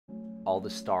all the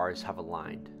stars have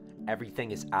aligned.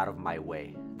 Everything is out of my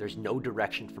way. There's no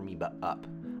direction for me but up.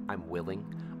 I'm willing,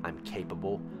 I'm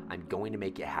capable, I'm going to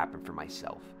make it happen for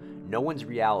myself. No one's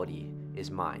reality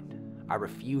is mine. I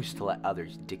refuse to let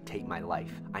others dictate my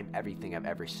life. I'm everything I've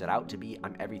ever set out to be.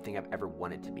 I'm everything I've ever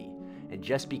wanted to be. And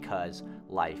just because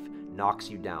life knocks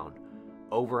you down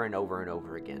over and over and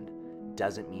over again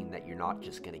doesn't mean that you're not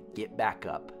just gonna get back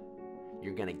up.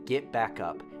 You're gonna get back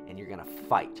up and you're gonna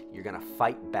fight. You're gonna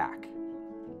fight back.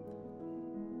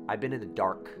 I've been in the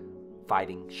dark,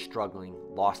 fighting, struggling,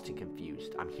 lost and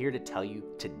confused. I'm here to tell you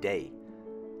today,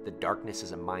 the darkness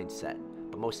is a mindset.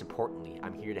 But most importantly,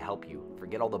 I'm here to help you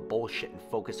forget all the bullshit and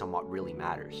focus on what really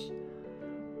matters.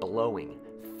 Blowing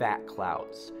fat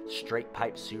clouds, straight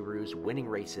pipe Subarus, winning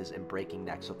races, and breaking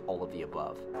necks with all of the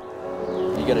above.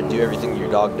 You gotta do everything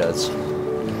your dog does.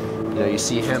 You know, you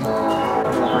see him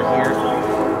over here,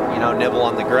 you know, nibble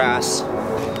on the grass.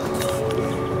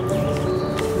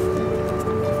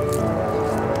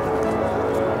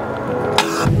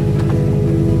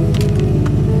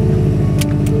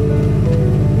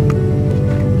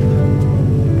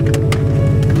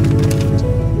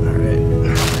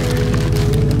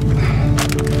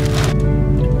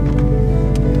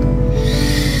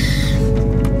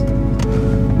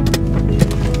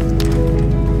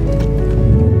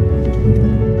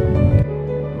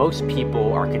 Most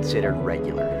people are considered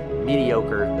regular,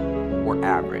 mediocre, or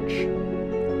average.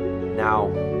 Now,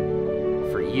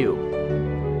 for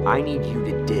you, I need you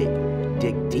to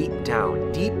dig deep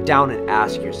down and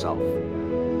ask yourself,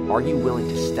 are you willing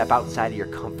to step outside of your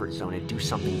comfort zone and do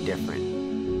something different?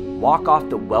 Walk off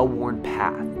the well-worn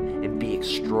path and be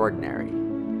extraordinary.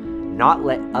 Not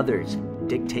let others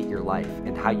dictate your life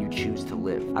and how you choose to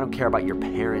live. I don't care about your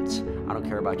parents. I don't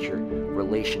care about your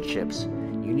relationships.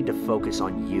 You need to focus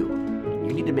on you.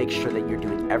 You need to make sure that you're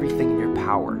doing everything in your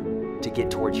power to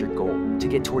get towards your goal, to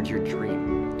get towards your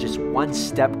dream, just one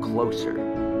step closer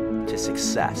to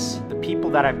success. The people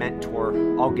that I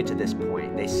mentor all get to this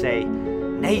point. They say,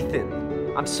 Nathan,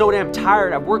 I'm so damn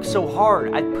tired. I've worked so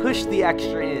hard. I pushed the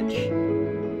extra inch.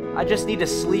 I just need to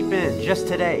sleep in just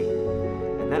today.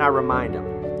 And then I remind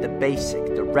them, the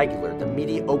basic, the regular, the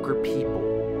mediocre people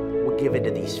will give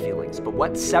into these feelings. But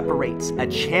what separates a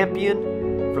champion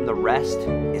from the rest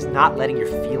is not letting your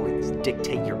feelings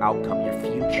dictate your outcome, your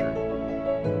future.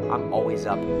 I'm always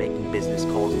up making business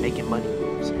calls, making money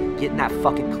moves, getting that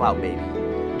fucking clout, baby.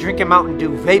 Drinking Mountain Dew,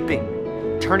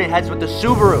 vaping, turning heads with the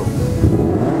Subaru.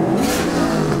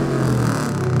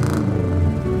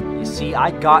 You see,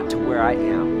 I got to where I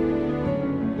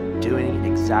am, doing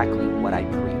exactly what I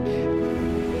preach.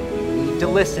 You need to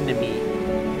listen to me,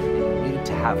 and you need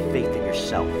to have faith in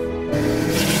yourself.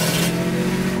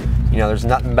 You know, there's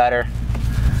nothing better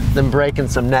than breaking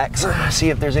some necks. See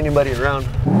if there's anybody around.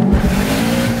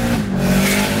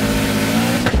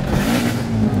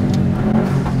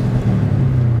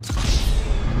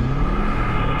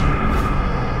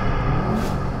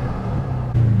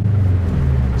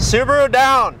 Subaru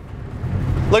down!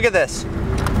 Look at this.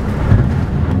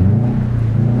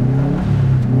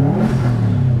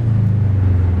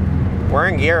 We're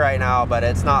in gear right now, but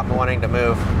it's not wanting to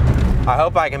move. I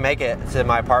hope I can make it to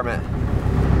my apartment.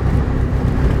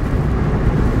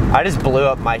 I just blew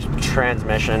up my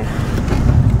transmission.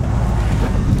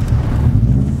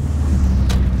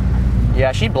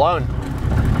 Yeah, she'd blown.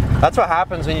 That's what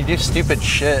happens when you do stupid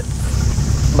shit.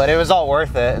 But it was all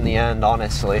worth it in the end,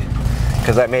 honestly,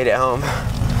 because I made it home.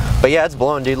 But yeah, it's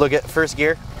blown, dude. Look at first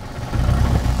gear.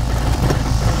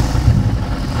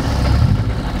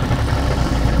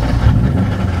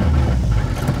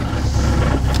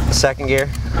 Second gear.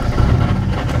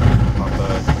 Not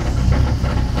bad.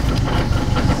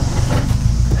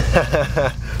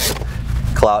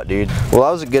 Clout, dude. Well,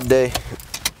 that was a good day.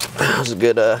 That was a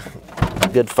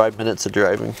good 5 minutes of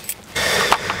driving.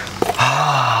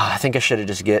 I think I should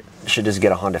just get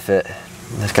a Honda Fit.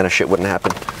 This kind of shit wouldn't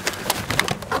happen.